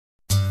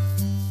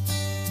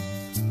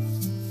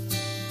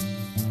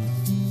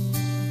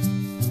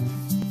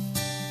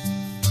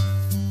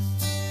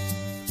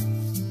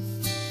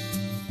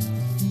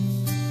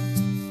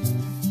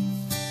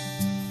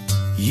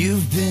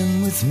You've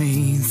been with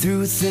me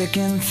through thick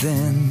and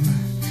thin.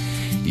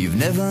 You've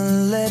never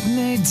let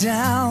me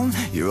down.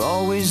 You're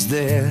always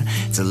there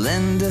to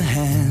lend a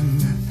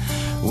hand.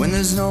 When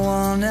there's no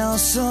one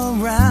else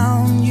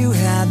around, you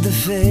had the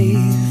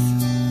faith.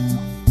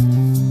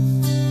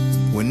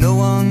 When no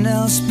one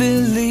else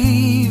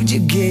believed,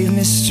 you gave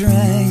me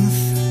strength.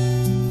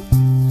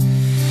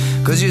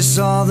 'Cause you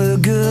saw the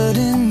good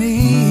in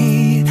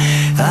me.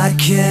 I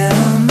can't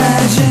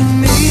imagine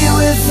me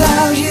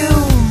without you,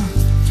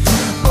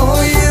 or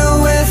you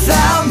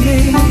without me.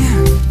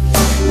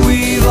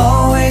 We've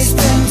always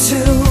been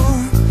two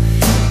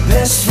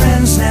best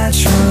friends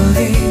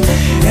naturally.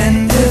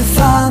 And if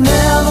I'm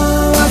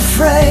ever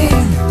afraid,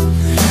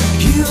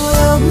 you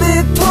help me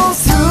pull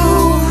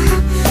through.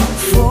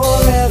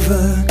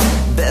 Forever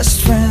best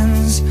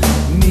friends,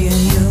 me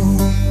and you.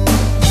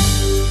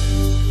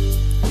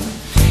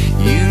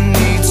 You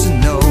need to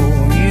know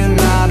you're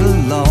not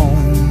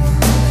alone.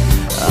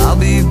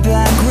 I'll be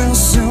back real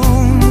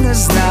soon.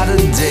 There's not a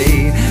day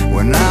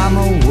when I'm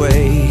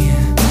away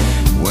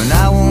when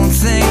I won't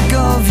think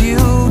of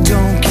you.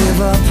 Don't give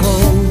up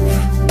hope.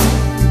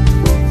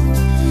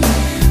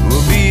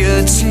 We'll be a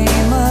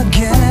team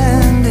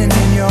again, and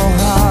in your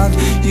heart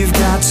you've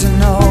got to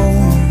know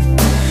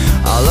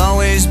I'll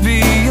always be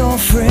your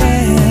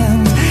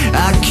friend.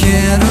 I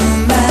can't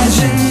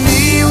imagine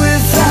me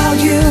without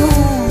you,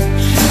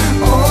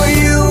 or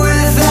you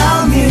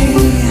without me.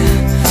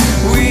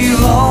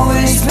 We've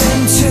always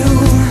been two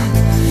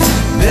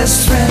best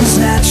friends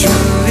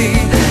naturally.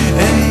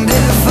 And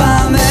if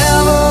I'm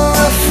ever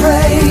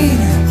afraid,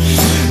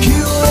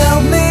 you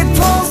help me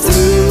pull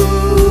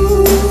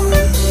through.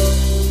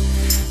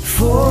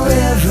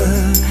 Forever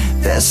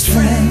best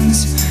friends,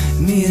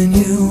 me and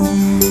you.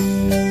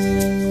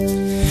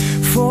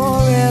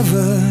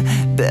 Forever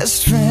best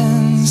friends.